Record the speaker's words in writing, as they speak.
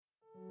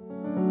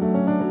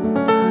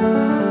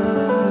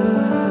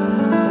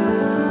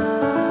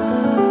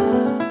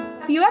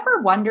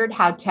wondered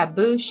how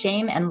taboo,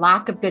 shame, and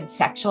lack of good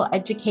sexual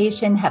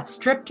education have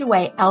stripped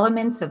away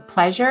elements of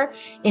pleasure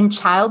in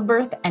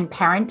childbirth and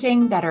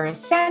parenting that are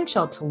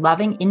essential to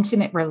loving,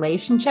 intimate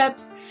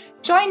relationships?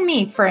 Join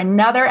me for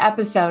another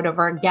episode of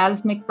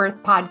Orgasmic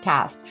Birth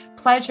Podcast,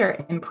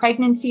 Pleasure in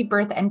Pregnancy,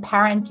 Birth, and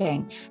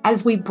Parenting,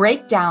 as we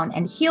break down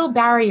and heal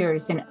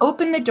barriers and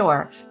open the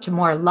door to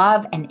more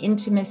love and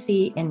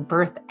intimacy in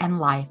birth and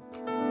life.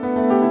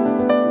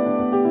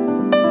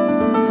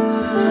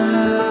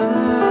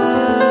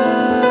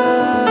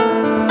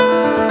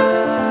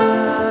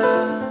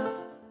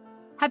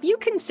 Have you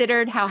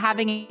considered how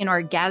having an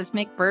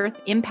orgasmic birth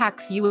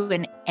impacts you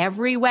in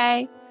every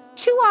way?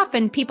 Too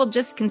often, people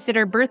just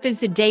consider birth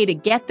as a day to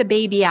get the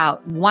baby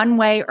out one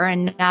way or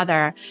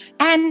another.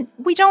 And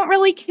we don't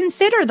really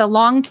consider the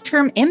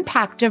long-term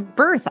impact of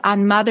birth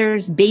on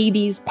mothers,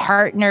 babies,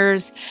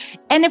 partners.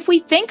 And if we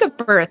think of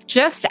birth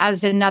just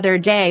as another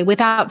day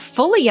without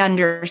fully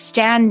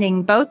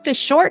understanding both the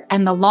short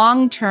and the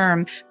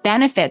long-term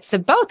benefits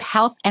of both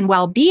health and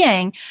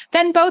well-being,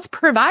 then both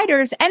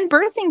providers and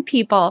birthing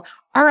people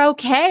are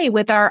okay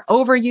with our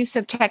overuse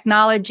of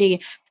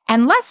technology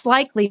and less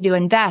likely to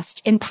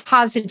invest in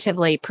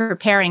positively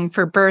preparing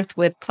for birth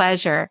with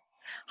pleasure.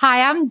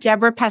 Hi, I'm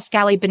Deborah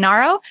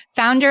Pascali-Bonaro,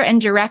 founder and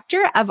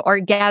director of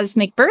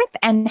Orgasmic Birth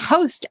and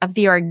host of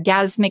the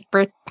Orgasmic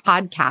Birth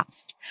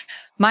podcast.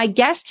 My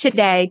guest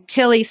today,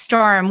 Tilly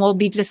Storm, will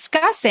be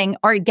discussing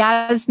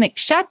orgasmic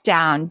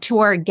shutdown to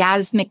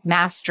orgasmic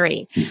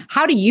mastery,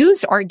 how to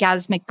use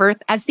orgasmic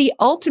birth as the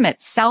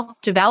ultimate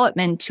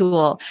self-development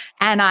tool.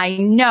 And I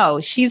know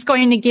she's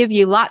going to give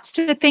you lots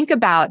to think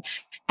about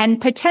and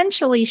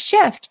potentially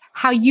shift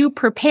how you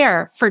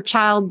prepare for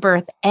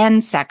childbirth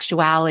and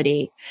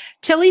sexuality.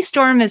 Tilly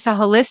Storm is a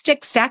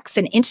holistic sex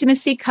and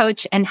intimacy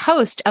coach and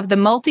host of the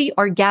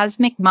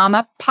Multi-Orgasmic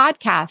Mama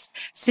podcast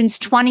since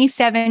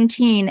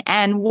 2017,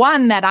 and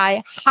one that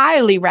I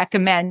highly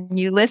recommend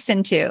you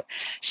listen to.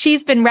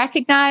 She's been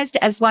recognized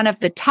as one of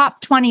the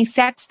top 20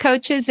 sex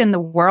coaches in the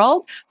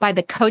world by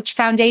the Coach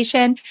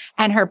Foundation,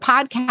 and her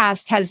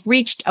podcast has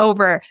reached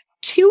over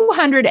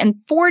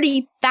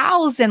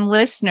 240,000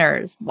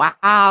 listeners.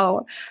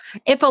 Wow.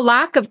 If a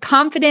lack of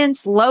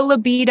confidence, low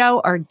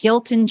libido, or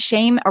guilt and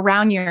shame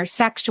around your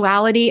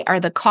sexuality are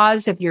the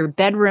cause of your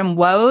bedroom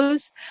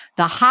woes,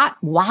 the hot,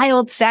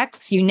 wild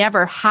sex you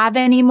never have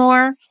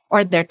anymore,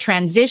 or the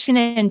transition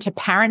into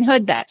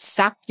parenthood that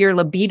sucked your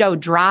libido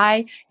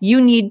dry, you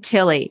need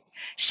Tilly.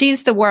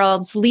 She's the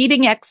world's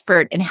leading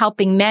expert in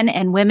helping men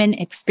and women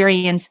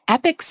experience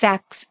epic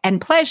sex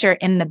and pleasure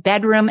in the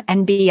bedroom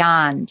and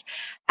beyond.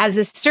 As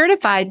a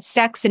certified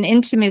sex and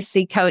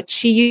intimacy coach,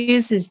 she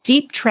uses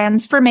deep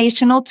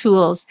transformational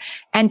tools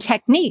and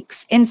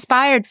techniques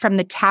inspired from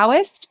the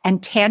Taoist and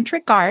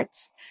Tantric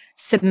arts,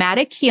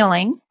 somatic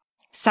healing,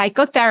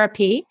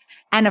 psychotherapy,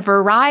 and a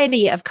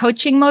variety of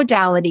coaching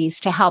modalities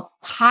to help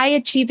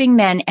high-achieving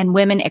men and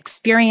women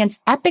experience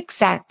epic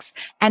sex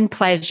and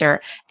pleasure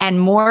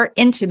and more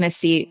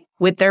intimacy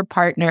with their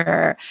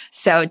partner.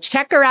 So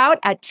check her out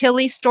at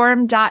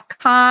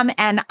tillystorm.com.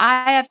 And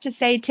I have to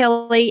say,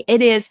 Tilly,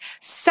 it is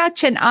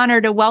such an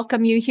honor to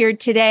welcome you here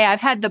today.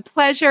 I've had the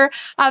pleasure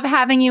of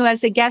having you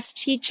as a guest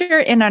teacher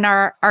in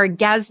our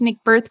Orgasmic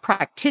Birth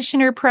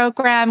Practitioner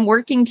program,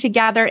 working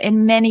together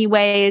in many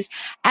ways.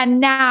 And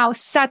now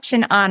such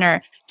an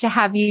honor to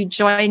have you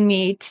join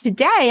me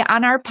today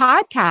on our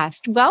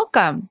podcast.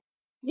 Welcome.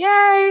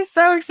 Yay.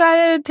 So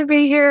excited to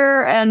be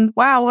here. And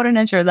wow, what an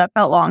intro. That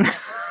felt long.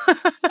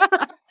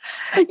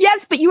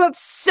 Yes, but you have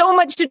so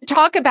much to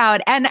talk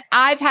about. And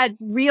I've had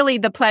really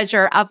the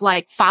pleasure of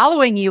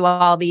following you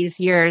all these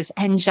years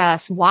and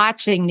just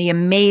watching the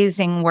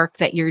amazing work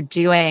that you're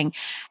doing.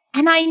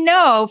 And I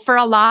know for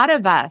a lot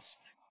of us,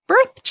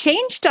 birth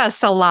changed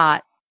us a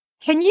lot.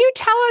 Can you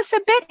tell us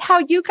a bit how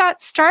you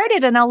got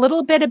started and a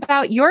little bit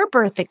about your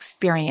birth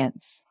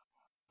experience?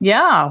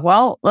 Yeah,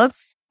 well,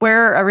 that's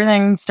where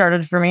everything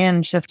started for me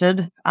and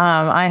shifted.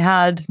 I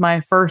had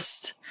my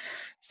first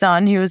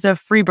son. He was a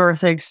free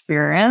birth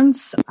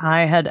experience.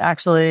 I had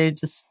actually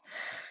just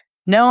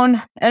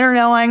known, inner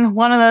knowing,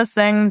 one of those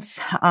things,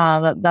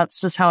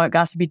 that's just how it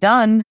got to be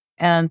done.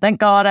 And thank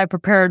God I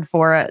prepared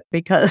for it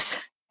because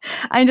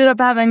I ended up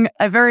having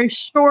a very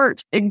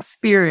short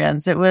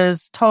experience. It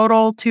was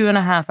total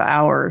 2.5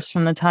 hours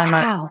from the time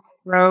I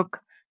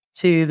broke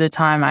to the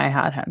time I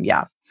had him.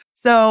 Yeah.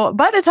 So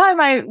by the time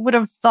I would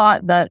have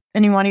thought that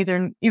anyone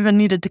even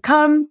needed to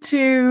come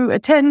to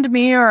attend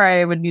me, or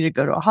I would need to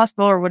go to a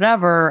hospital or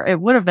whatever,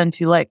 it would have been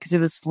too late because it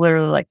was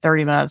literally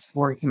 30 minutes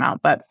before he came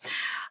out. But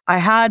I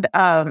had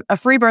a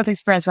free birth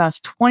experience when I was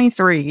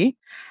 23,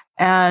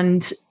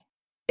 and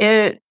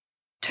it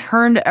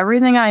turned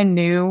everything I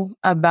knew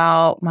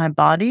about my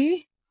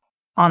body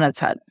on its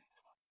head.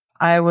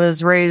 I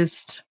was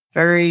raised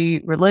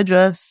very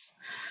religious,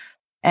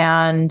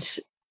 and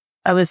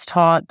I was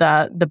taught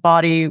that the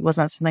body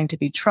wasn't something to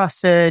be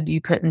trusted.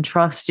 You couldn't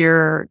trust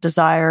your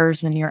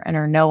desires and your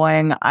inner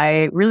knowing.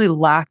 I really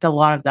lacked a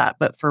lot of that,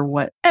 but for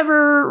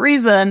whatever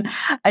reason,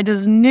 I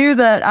just knew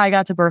that I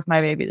got to birth my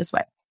baby this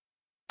way.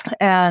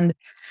 And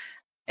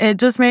it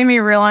just made me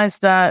realize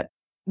that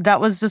that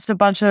was just a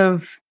bunch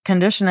of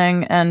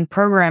conditioning and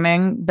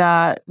programming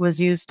that was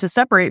used to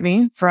separate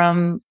me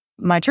from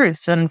my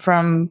truths and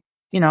from,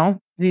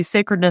 the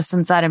sacredness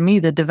inside of me,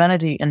 the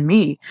divinity in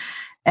me.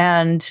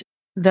 And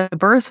the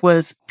birth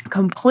was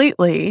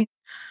completely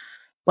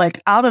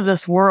like out of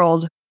this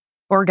world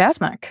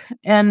orgasmic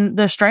in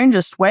the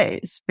strangest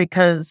ways,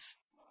 because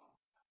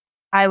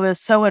I was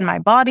so in my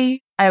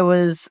body. I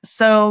was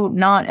so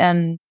not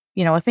in,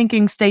 a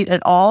thinking state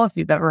at all. If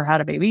you've ever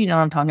had a baby, you know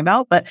what I'm talking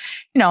about. But,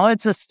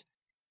 it's just,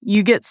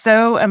 you get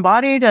so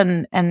embodied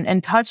and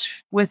in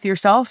touch with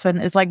yourself,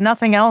 and it's like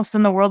nothing else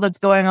in the world that's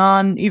going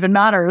on even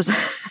matters.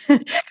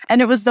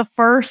 And it was the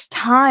first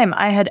time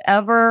I had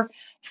ever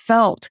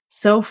felt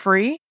so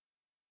free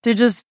to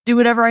just do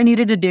whatever I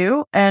needed to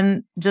do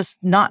and just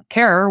not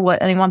care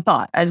what anyone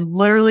thought. I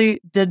literally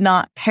did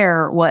not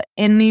care what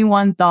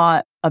anyone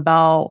thought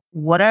about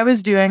what I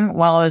was doing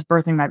while I was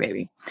birthing my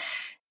baby.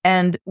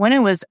 And when it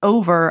was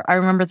over, I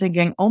remember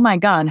thinking, oh my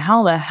God,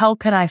 how the hell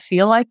can I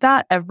feel like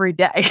that every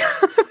day?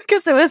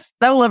 Because it was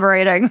so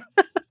liberating.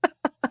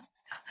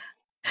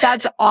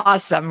 That's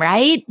awesome,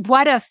 right?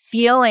 What a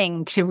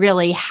feeling to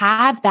really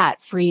have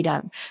that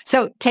freedom.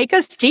 So take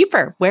us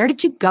deeper. Where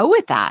did you go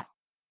with that?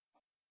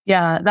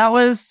 Yeah, that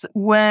was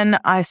when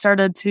I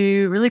started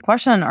to really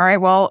question, all right,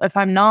 well, if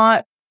I'm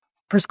not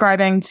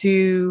prescribing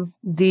to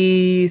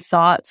the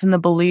thoughts and the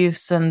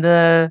beliefs and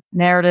the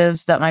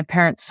narratives that my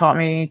parents taught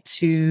me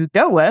to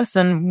go with,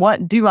 and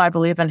what do I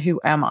believe and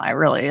who am I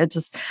really?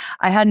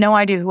 I had no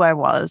idea who I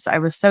was. I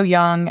was so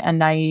young and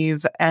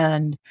naive,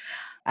 and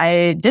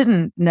I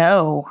didn't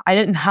know. I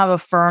didn't have a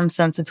firm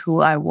sense of who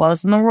I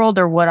was in the world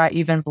or what I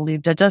even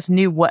believed. I just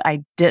knew what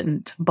I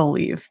didn't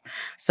believe.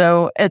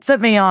 So it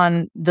set me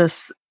on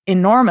this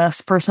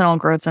enormous personal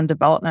growth and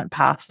development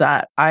path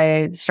that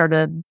I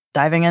started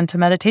diving into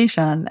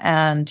meditation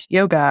and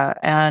yoga,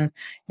 and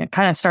it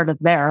kind of started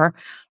there.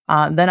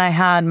 Then I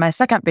had my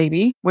second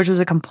baby, which was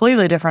a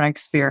completely different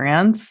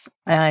experience.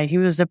 He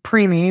was a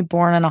preemie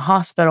born in a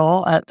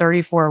hospital at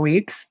 34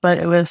 weeks, but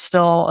it was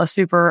still a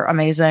super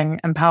amazing,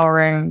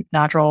 empowering,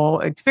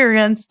 natural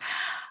experience.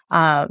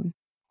 And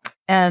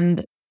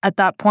at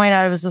that point,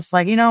 I was just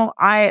like,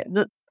 I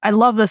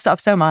love this stuff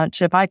so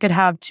much. If I could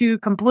have two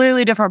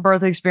completely different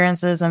birth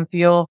experiences and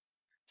feel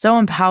so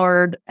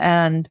empowered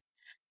and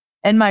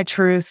in my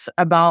truths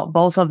about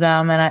both of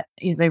them. And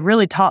they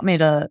really taught me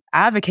to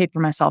advocate for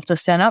myself, to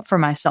stand up for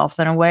myself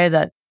in a way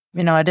that,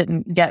 I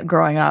didn't get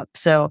growing up.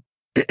 So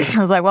I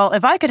was like, well,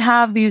 if I could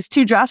have these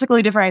two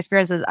drastically different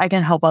experiences, I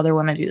can help other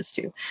women do this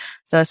too.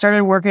 So I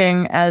started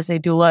working as a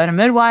doula and a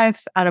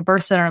midwife at a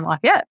birth center in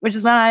Lafayette, which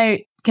is when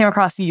I came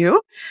across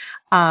you.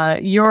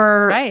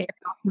 Your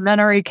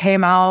documentary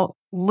came out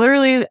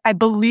literally, I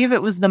believe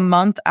it was the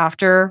month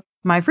after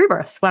my free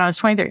birth when I was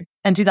 23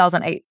 in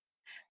 2008.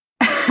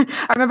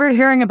 I remember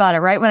hearing about it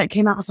right when it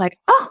came out. I was like,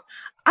 oh,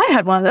 I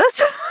had one of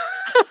those.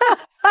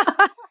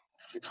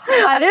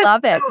 I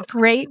love it.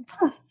 Great.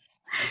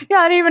 Yeah,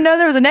 I didn't even know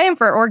there was a name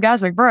for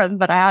orgasmic birth,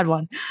 but I had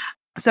one.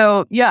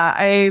 So yeah,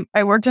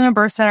 I worked in a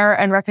birth center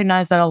and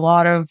recognized that a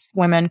lot of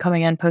women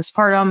coming in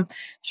postpartum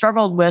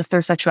struggled with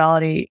their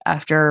sexuality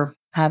after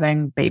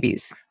having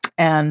babies.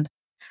 And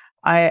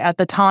at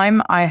the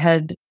time, I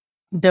had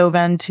dove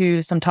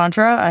into some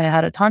Tantra. I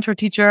had a Tantra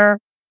teacher.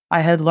 I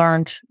had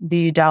learned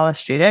the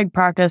Taoist jade egg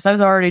practice. I was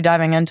already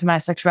diving into my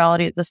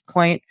sexuality at this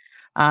point.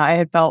 I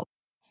had felt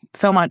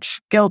so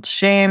much guilt,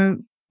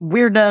 shame,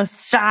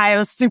 weirdness, shy. I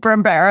was super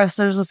embarrassed.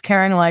 I was just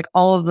carrying like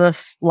all of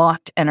this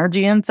locked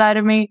energy inside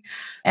of me.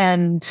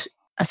 And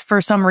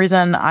for some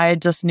reason, I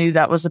just knew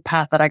that was the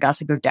path that I got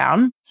to go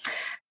down.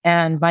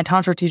 And my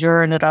Tantra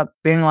teacher ended up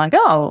being like,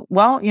 oh,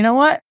 well, you know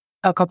what?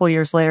 A couple of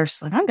years later,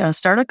 she's like, I'm going to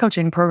start a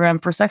coaching program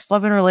for sex,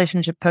 love, and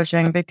relationship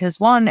coaching, because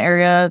one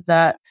area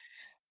that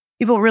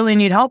people really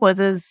need help with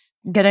is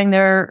getting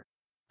their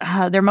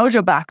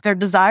mojo back, their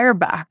desire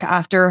back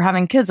after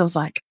having kids. I was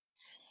like,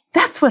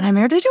 that's what I'm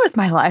here to do with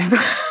my life.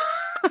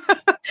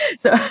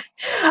 So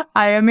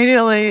I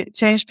immediately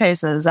changed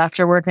paces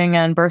after working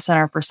in birth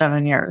center for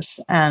 7 years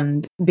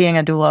and being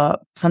a doula,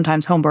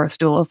 sometimes home birth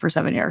doula for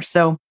 7 years.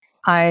 So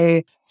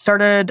I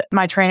started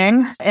my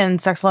training in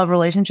sex, love,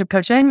 relationship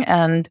coaching,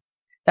 and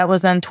that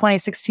was in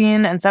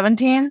 2016 and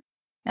 17.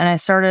 And I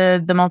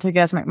started the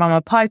Multi-Orgasmic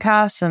Mama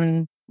podcast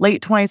in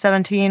late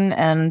 2017.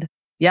 And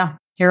yeah,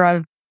 here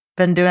I've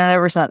been doing it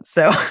ever since.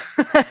 So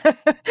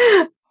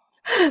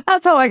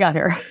that's how I got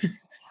here.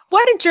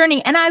 What a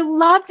journey. And I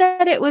love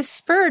that it was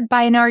spurred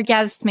by an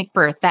orgasmic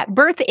birth. That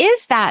birth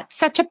is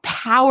such a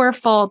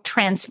powerful,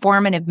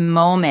 transformative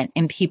moment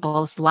in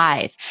people's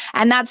life.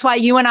 And that's why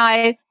you and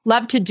I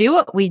love to do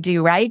what we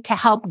do, right? To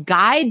help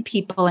guide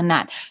people in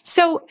that.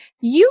 So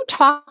you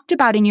talked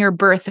about in your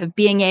birth of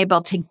being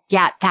able to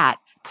get that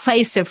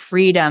place of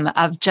freedom,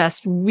 of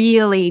just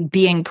really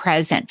being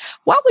present.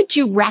 What would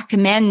you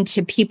recommend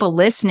to people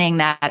listening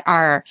that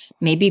are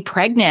maybe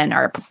pregnant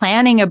or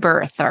planning a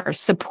birth or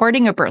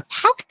supporting a birth?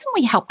 How can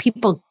we help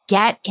people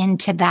get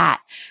into that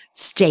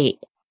state?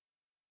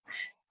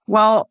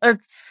 Well,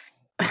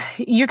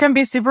 you can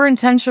be super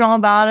intentional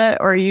about it,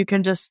 or you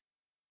can just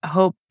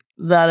hope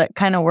that it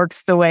kind of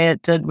works the way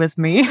it did with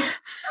me.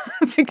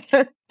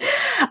 Because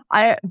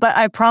but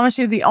I promise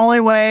you, the only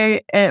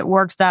way it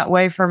worked that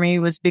way for me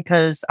was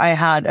because I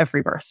had a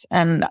free birth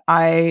and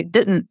I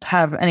didn't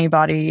have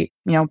anybody,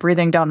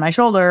 breathing down my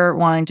shoulder,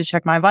 wanting to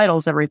check my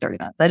vitals every 30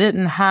 minutes. I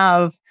didn't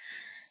have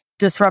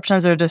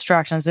disruptions or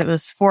distractions. It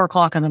was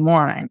 4:00 in the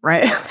morning,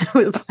 right? It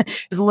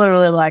was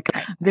literally like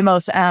the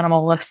most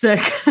animalistic,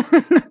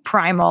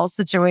 primal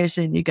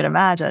situation you could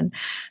imagine.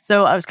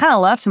 So I was kind of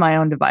left to my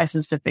own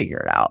devices to figure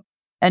it out,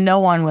 and no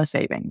one was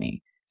saving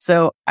me.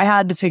 So I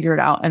had to figure it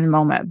out in a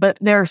moment. But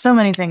there are so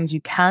many things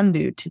you can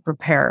do to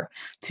prepare,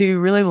 to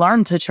really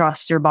learn to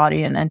trust your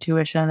body and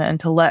intuition and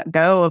to let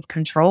go of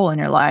control in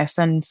your life.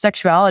 And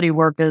sexuality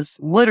work is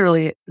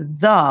literally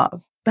the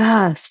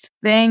best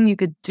thing you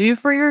could do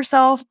for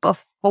yourself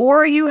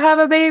before you have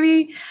a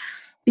baby,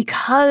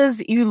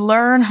 because you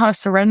learn how to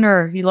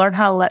surrender. You learn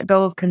how to let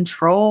go of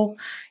control.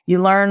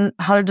 You learn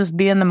how to just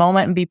be in the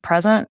moment and be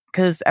present,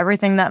 because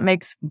everything that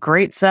makes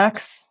great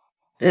sex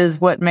is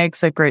what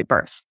makes a great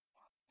birth.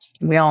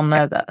 We all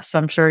know this.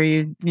 I'm sure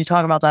you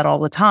talk about that all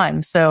the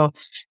time. So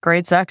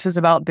great sex is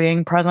about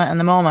being present in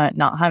the moment,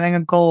 not having a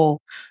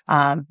goal,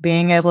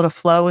 being able to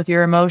flow with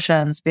your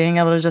emotions, being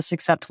able to just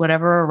accept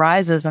whatever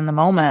arises in the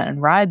moment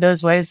and ride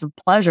those waves of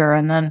pleasure.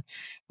 And then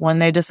when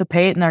they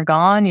dissipate and they're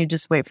gone, you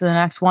just wait for the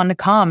next one to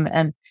come.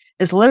 And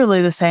it's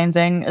literally the same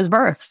thing as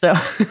birth. So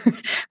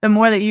the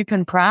more that you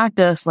can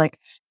practice, like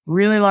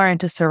really learning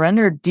to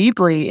surrender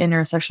deeply in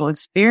your sexual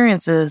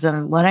experiences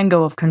and letting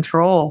go of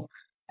control,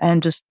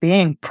 and just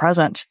being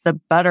present, the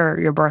better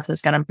your birth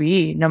is going to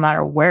be, no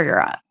matter where you're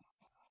at.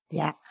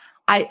 Yeah,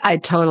 I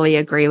totally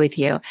agree with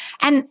you.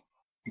 And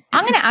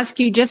I'm going to ask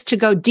you just to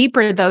go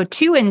deeper, though,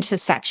 too, into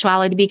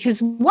sexuality, because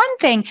one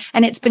thing,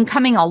 and it's been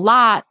coming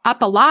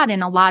up a lot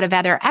in a lot of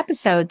other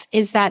episodes,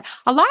 is that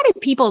a lot of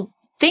people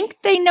think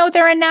they know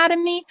their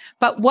anatomy,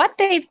 but what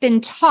they've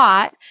been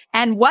taught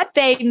and what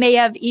they may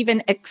have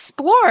even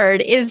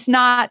explored is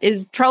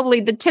totally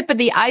the tip of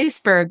the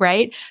iceberg,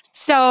 right?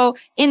 So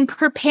in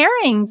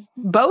preparing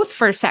both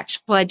for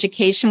sexual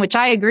education, which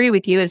I agree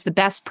with you is the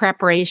best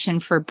preparation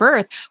for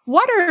birth,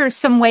 what are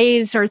some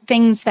ways or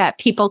things that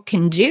people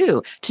can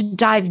do to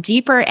dive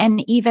deeper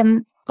and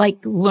even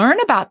learn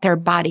about their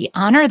body,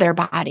 honor their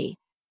body?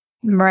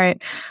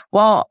 Right.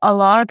 Well, a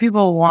lot of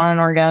people want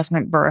an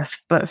orgasmic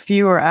birth, but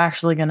few are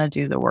actually going to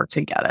do the work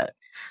to get it.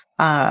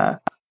 I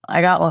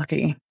got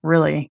lucky,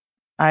 really.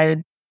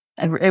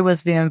 It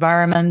was the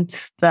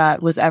environment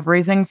that was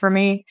everything for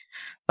me.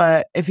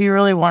 But if you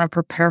really want to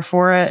prepare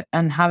for it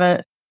and have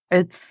it,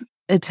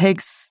 it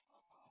takes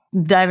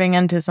diving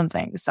into some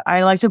things.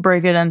 I like to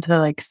break it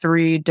into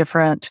 3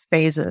 different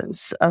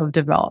phases of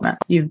development.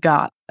 You've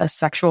got a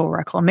sexual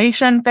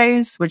reclamation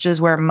phase, which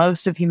is where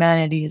most of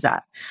humanity is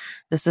at.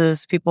 This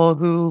is people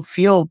who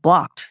feel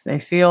blocked. They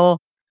feel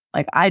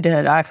like I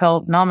did. I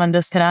felt numb and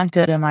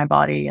disconnected in my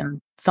body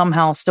and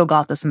somehow still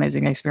got this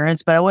amazing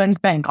experience, but I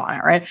wouldn't bank on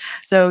it, right?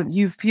 So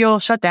you feel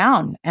shut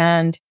down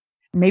and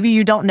maybe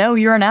you don't know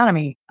your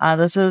anatomy.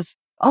 This is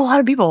a lot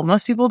of people.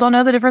 Most people don't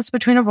know the difference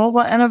between a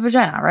vulva and a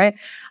vagina, right?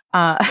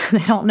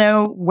 They don't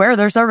know where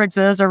their cervix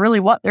is or really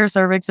what their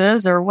cervix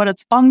is or what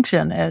its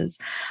function is.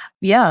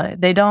 Yeah,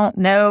 they don't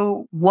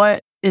know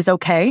what is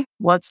okay,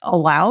 what's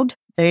allowed.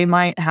 They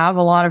might have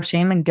a lot of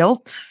shame and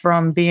guilt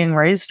from being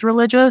raised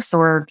religious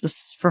or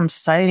just from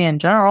society in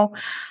general.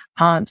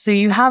 So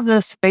you have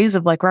this phase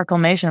of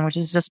reclamation, which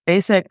is just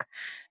basic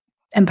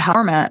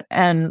empowerment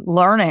and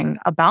learning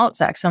about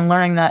sex and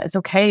learning that it's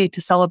okay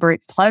to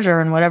celebrate pleasure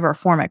in whatever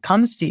form it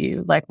comes to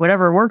you,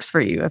 whatever works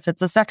for you. If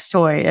it's a sex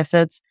toy, if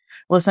it's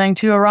listening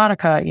to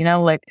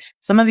erotica,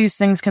 some of these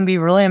things can be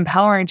really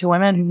empowering to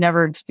women who've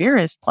never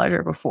experienced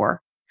pleasure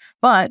before.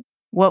 But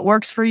what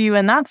works for you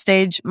in that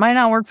stage might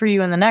not work for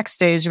you in the next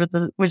stage,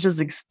 which is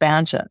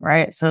expansion,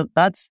 right? So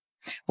that's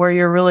where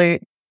you're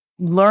really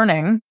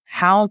learning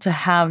how to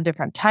have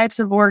different types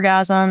of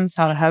orgasms,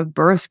 how to have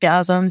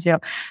birthgasms,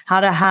 how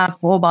to have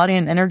full body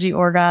and energy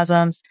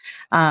orgasms,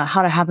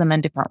 how to have them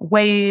in different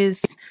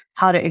ways,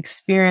 how to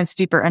experience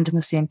deeper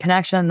intimacy and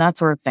connection, that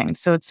sort of thing.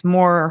 So it's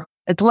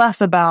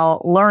less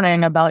about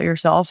learning about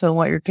yourself and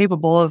what you're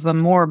capable of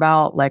and more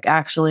about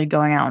actually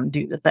going out and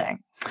do the thing.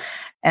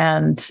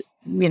 And,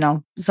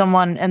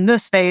 someone in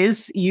this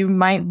phase, you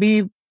might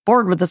be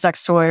bored with the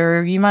sex toy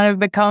or you might have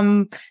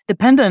become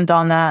dependent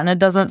on that and it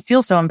doesn't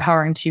feel so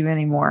empowering to you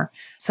anymore.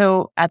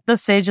 So at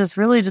this stage, it's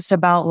really just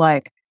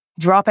about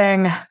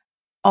dropping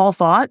all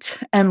thought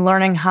and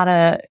learning how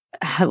to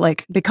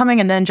becoming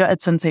a ninja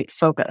at sensate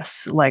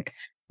focus,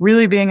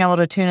 really being able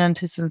to tune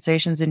into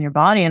sensations in your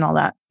body and all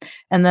that.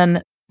 And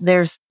then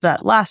there's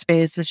that last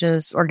phase, which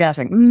is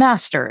orgasmic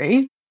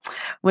mastery,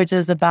 which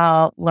is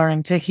about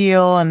learning to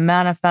heal and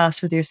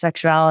manifest with your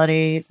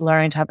sexuality,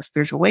 learning to have a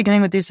spiritual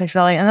awakening with your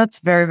sexuality. And that's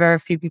very, very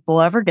few people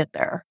ever get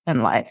there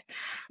in life.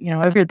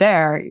 If you're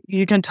there,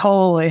 you can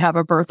totally have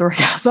a birth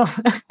orgasm.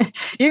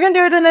 You can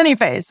do it in any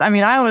phase. I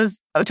mean, I was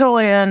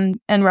totally in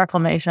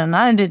reclamation.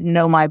 I didn't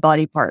know my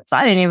body parts.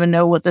 I didn't even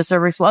know what the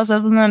cervix was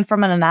other than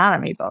from an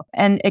anatomy book.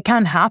 And it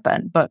can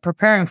happen, but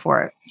preparing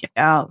for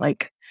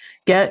it,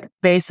 get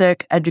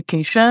basic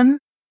education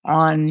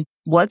on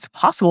what's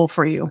possible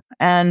for you.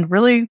 And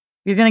really,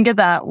 you're going to get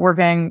that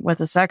working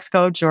with a sex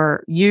coach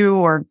or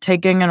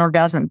taking an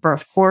orgasmic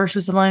birth course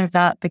or something like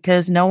that,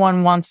 because no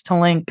one wants to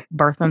link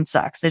birth and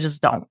sex. They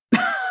just don't.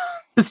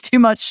 There's too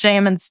much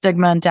shame and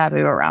stigma and taboo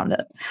around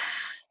it.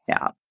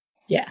 Yeah.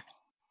 Yeah.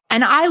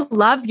 And I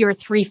love your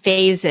 3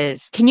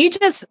 phases. Can you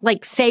just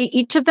say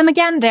each of them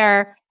again?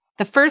 The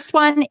first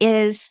one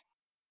is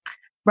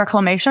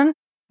reclamation,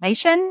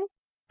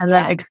 and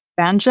then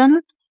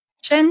expansion,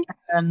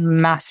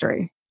 and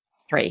mastery.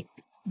 3.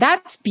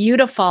 That's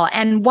beautiful.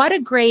 And what a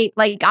great,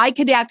 I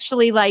could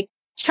actually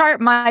chart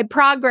my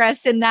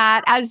progress in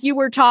that as you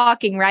were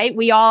talking, right?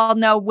 We all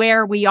know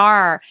where we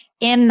are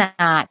in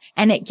that.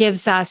 And it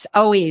gives us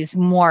always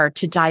more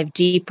to dive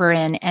deeper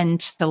in and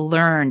to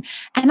learn.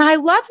 And I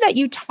love that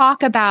you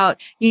talk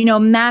about,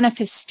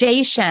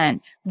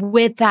 manifestation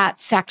with that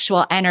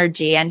sexual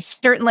energy. And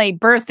certainly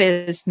birth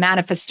is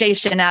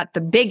manifestation at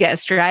the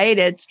biggest, right?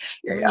 It's,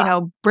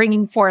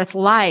 bringing forth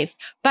life.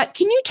 But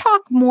can you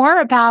talk more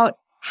about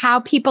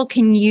how people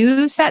can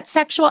use that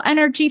sexual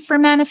energy for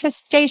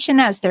manifestation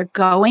as they're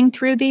going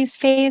through these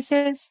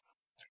phases?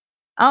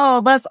 Oh,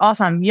 that's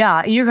awesome.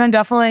 Yeah, you can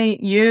definitely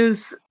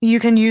use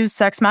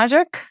sex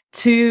magic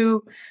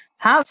to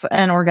have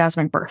an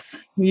orgasmic birth.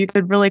 You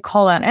could really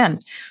call that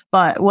in.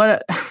 But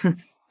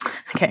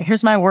okay,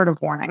 here's my word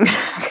of warning.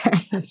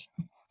 Okay.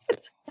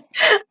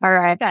 All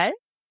right. Okay.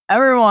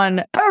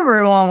 Everyone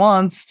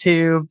wants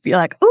to be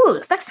like, ooh,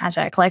 sex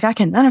magic. I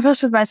can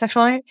manifest with my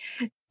sexuality.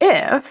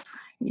 If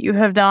you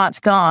have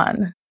not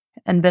gone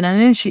and been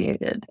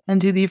initiated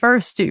into the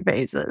first 2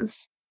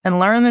 phases and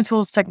learn the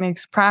tools,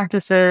 techniques,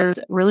 practices,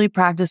 really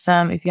practice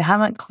them. If you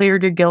haven't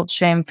cleared your guilt,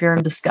 shame, fear,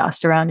 and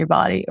disgust around your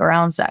body,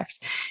 around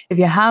sex, if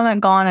you haven't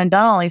gone and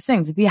done all these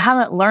things, if you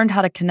haven't learned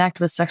how to connect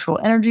with sexual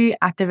energy,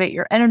 activate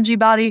your energy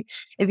body,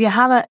 if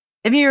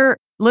you're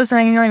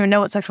listening and you don't even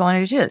know what sexual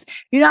energy is,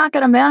 you're not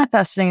going to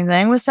manifest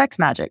anything with sex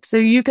magic.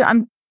 So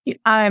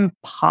I'm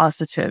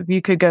positive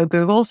you could go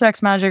Google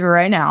sex magic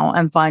right now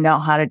and find out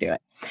how to do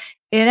it.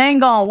 It ain't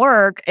gonna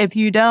work if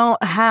you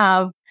don't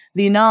have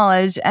the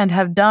knowledge and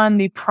have done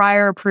the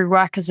prior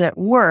prerequisite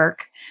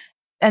work.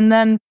 And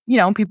then,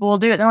 people will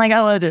do it and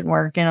oh, it didn't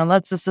work.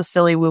 That's just a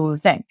silly woo-woo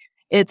thing.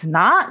 It's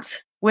not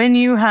when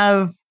you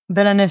have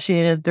been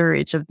initiated through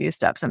each of these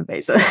steps and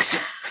phases.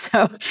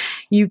 So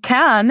you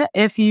can,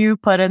 if you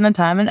put in the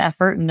time and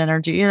effort and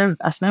energy and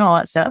investment, all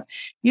that stuff,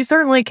 you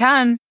certainly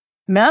can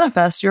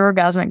manifest your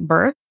orgasmic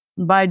birth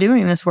by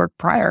doing this work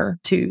prior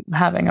to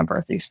having a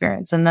birth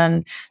experience. And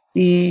then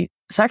the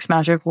sex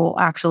magic will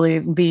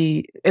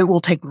it will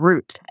take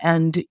root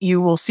and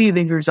you will see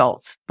the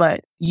results,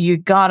 but you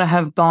gotta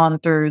have gone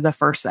through the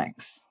first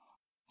things.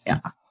 Yeah.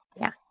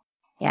 Yeah.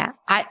 Yeah.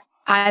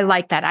 I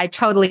like that. I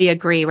totally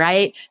agree,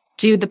 right?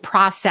 Do the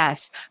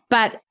process.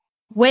 But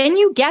when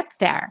you get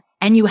there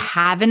and you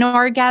have an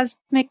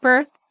orgasmic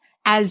birth,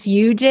 as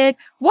you did,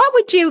 what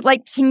would you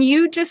can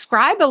you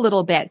describe a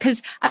little bit?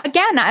 Because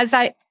again, as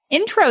I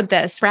introed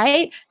this,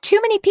 right? Too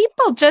many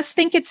people just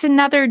think it's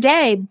another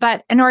day,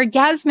 but an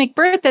orgasmic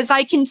birth, as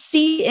I can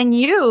see in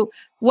you,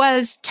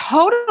 was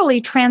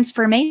totally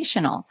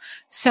transformational.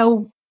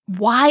 So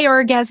why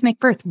orgasmic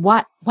birth?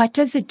 What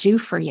does it do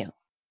for you?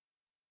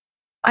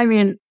 I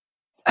mean,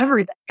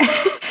 everything.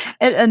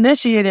 It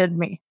initiated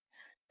me.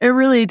 It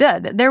really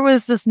did. There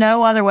was just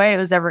no other way it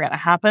was ever going to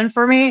happen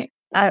for me.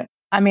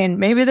 I mean,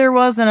 maybe there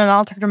was in an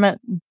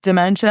alternate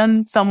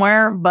dimension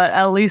somewhere, but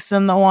at least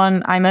in the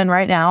one I'm in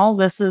right now,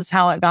 this is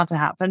how it got to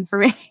happen for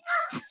me.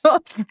 So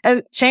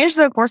it changed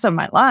the course of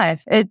my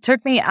life. It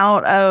took me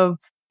out of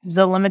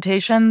the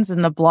limitations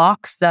and the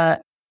blocks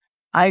that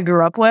I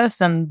grew up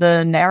with and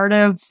the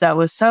narratives that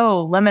was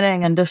so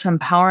limiting and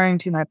disempowering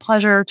to my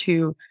pleasure,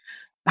 to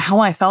how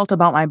I felt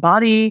about my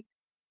body.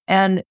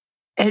 And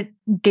it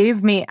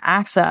gave me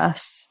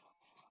access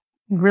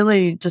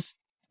really just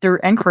through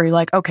inquiry,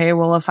 okay,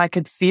 well, if I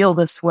could feel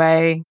this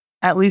way,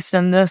 at least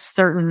in this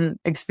certain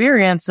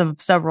experience of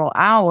several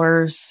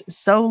hours,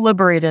 so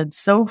liberated,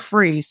 so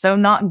free, so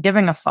not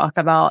giving a fuck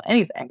about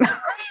anything,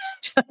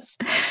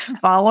 just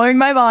following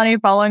my body,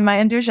 following my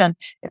intuition.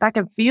 If I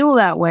could feel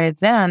that way,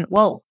 then,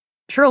 well,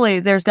 surely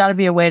there's got to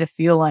be a way to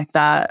feel like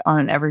that on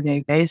an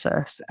everyday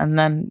basis. And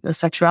then the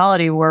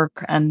sexuality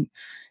work, and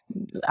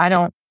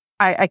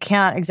I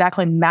can't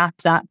exactly map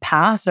that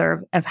path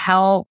or of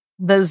how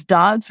those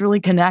dots really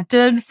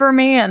connected for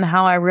me and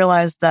how I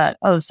realized that,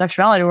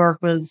 sexuality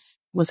work was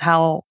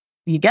how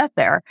you get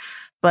there.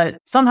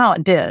 But somehow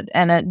it did.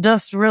 And it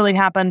just really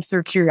happened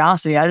through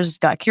curiosity. I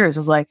just got curious.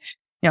 It was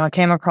I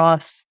came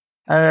across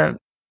a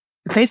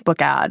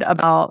Facebook ad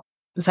about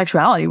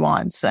sexuality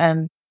once.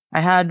 And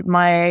I had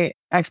my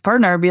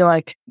ex-partner be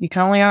like, you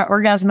can only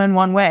orgasm in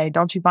one way.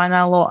 Don't you find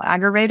that a little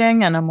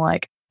aggravating? And I'm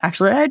like,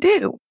 actually, I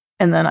do.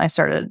 And then I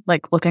started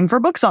like looking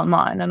for books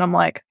online, and I'm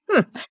like,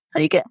 how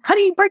do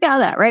you break out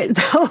of that? Right.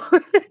 So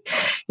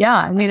yeah,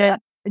 I mean, it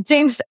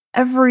changed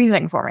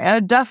everything for me. I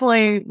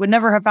definitely would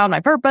never have found my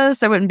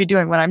purpose. I wouldn't be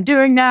doing what I'm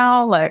doing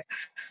now. Like,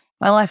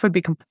 my life would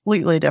be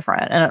completely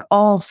different. And it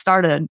all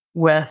started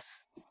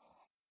with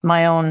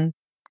my own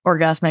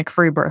orgasmic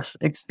free birth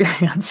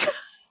experience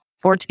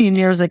 14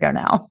 years ago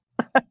now,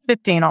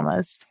 15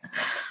 almost.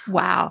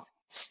 Wow.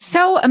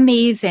 So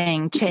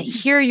amazing to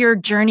hear your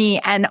journey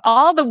and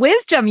all the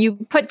wisdom you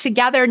put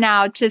together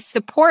now to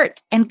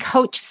support and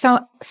coach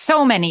so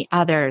many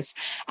others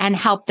and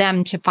help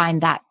them to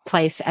find that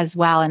place as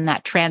well and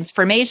that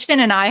transformation.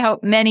 And I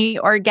hope many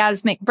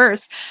orgasmic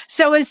births.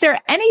 So is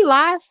there any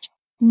last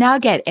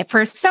nugget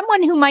for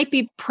someone who might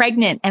be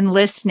pregnant and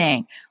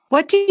listening?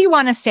 What do you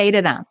want to say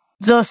to them?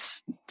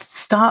 Just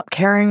stop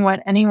caring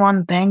what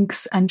anyone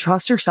thinks and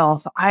trust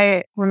yourself.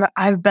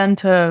 I've been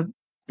to,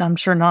 I'm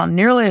sure not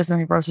nearly as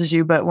many births as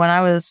you, but when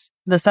I was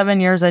the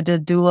 7 years I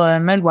did doula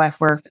and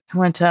midwife work, I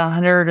went to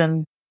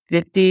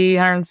 150,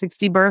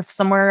 160 births,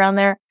 somewhere around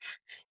there.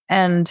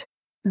 And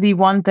the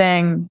one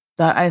thing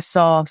that I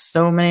saw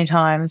so many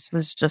times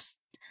was just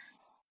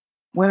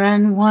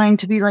women wanting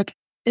to be like,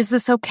 is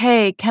this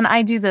okay? Can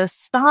I do this?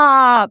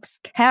 Stop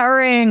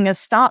caring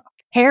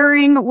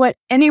what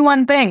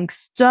anyone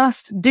thinks.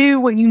 Just do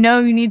what you know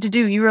you need to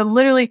do. You are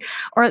literally,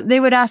 or they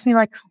would ask me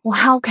like, well,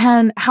 how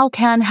can?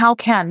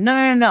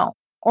 No.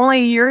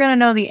 Only you're going to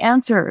know the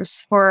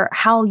answers for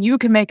how you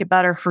can make it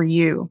better for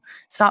you.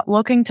 Stop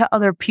looking to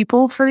other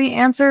people for the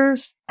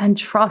answers and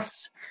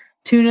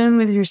tune in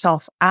with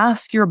yourself.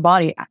 Ask your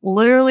body,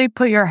 literally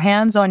put your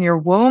hands on your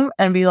womb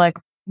and be like,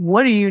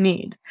 what do you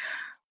need?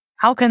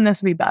 How can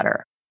this be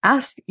better?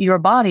 Ask your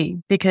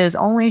body, because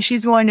only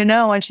she's going to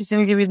know, and she's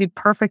going to give you the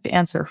perfect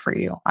answer for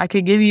you. I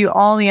could give you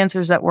all the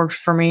answers that work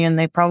for me, and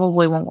they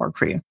probably won't work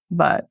for you.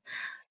 But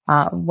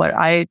what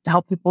I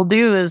help people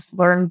do is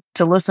learn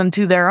to listen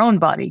to their own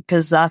body,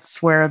 because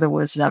that's where the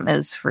wisdom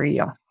is for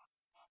you.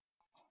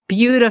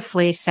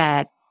 Beautifully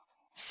said.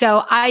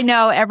 So I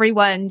know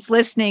everyone's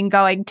listening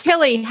going,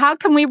 Tilly, how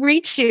can we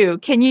reach you?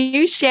 Can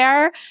you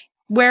share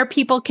where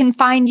people can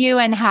find you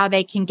and how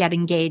they can get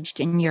engaged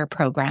in your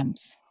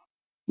programs?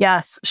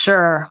 Yes,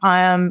 sure. I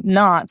am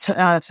not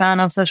a fan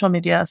of social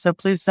media, so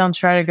please don't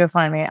try to go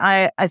find me.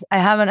 I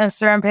have an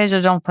Instagram page.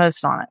 I don't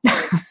post on it.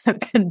 I've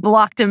been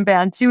blocked and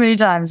banned too many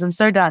times. I'm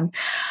so done.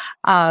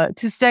 To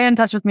stay in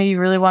touch with me, you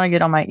really want to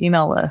get on my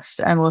email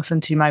list and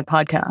listen to my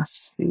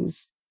podcasts.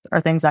 These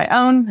are things I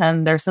own,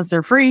 and they're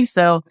censor-free.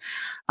 So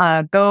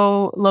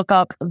go look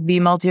up the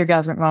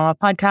Multi-Orgasmic Mama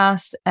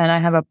podcast, and I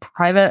have a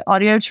private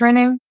audio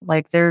training.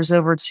 Like, there's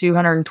over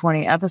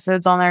 220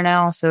 episodes on there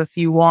now. So if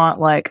you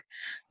want like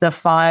the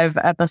 5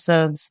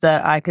 episodes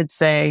that I could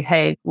say,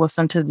 hey,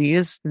 listen to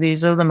these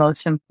are the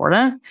most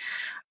important,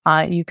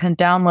 you can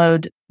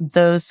download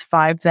those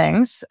 5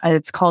 things.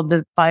 It's called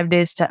the 5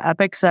 Days to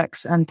Epic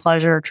Sex and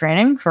Pleasure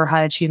Training for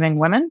High Achieving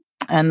Women.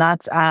 And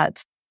that's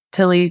at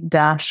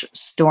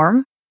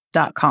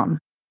tilly-storm.com.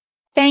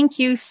 Thank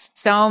you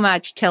so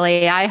much,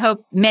 Tilly. I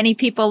hope many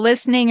people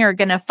listening are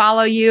going to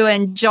follow you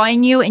and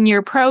join you in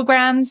your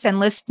programs and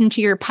listen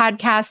to your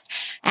podcast.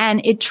 And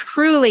it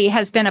truly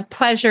has been a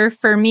pleasure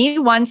for me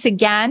once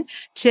again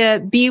to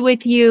be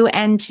with you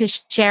and to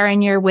share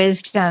in your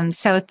wisdom.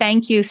 So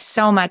thank you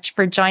so much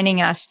for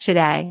joining us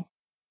today.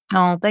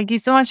 Oh, thank you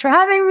so much for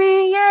having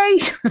me. Yay.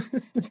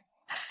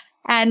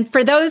 And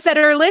for those that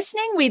are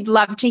listening, we'd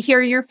love to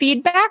hear your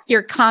feedback.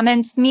 Your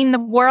comments mean the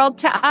world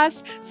to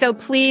us. So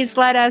please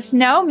let us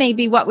know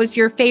maybe what was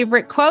your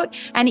favorite quote,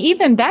 and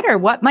even better,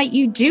 what might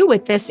you do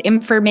with this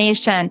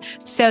information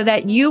so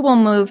that you will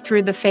move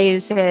through the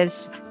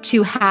phases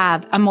to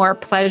have a more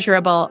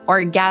pleasurable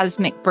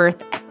orgasmic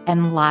birth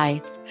and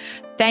life.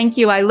 Thank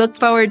you. I look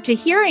forward to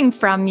hearing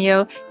from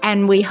you,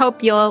 and we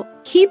hope you'll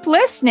keep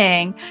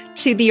listening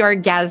to the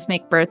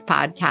Orgasmic Birth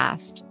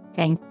Podcast.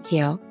 Thank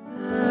you.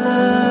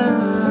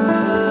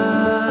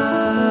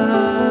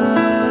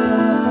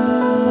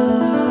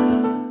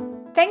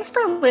 Thanks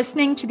for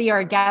listening to the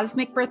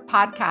Orgasmic Birth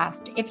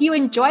Podcast. If you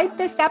enjoyed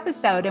this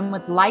episode and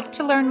would like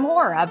to learn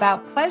more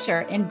about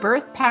pleasure in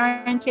birth,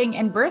 parenting,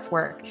 and birth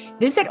work,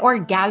 visit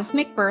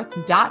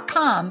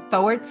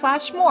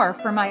orgasmicbirth.com/more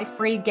for my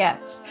free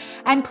gifts.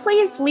 And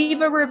please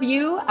leave a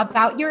review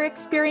about your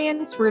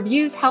experience.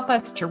 Reviews help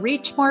us to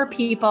reach more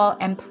people,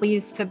 and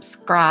please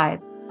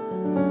subscribe.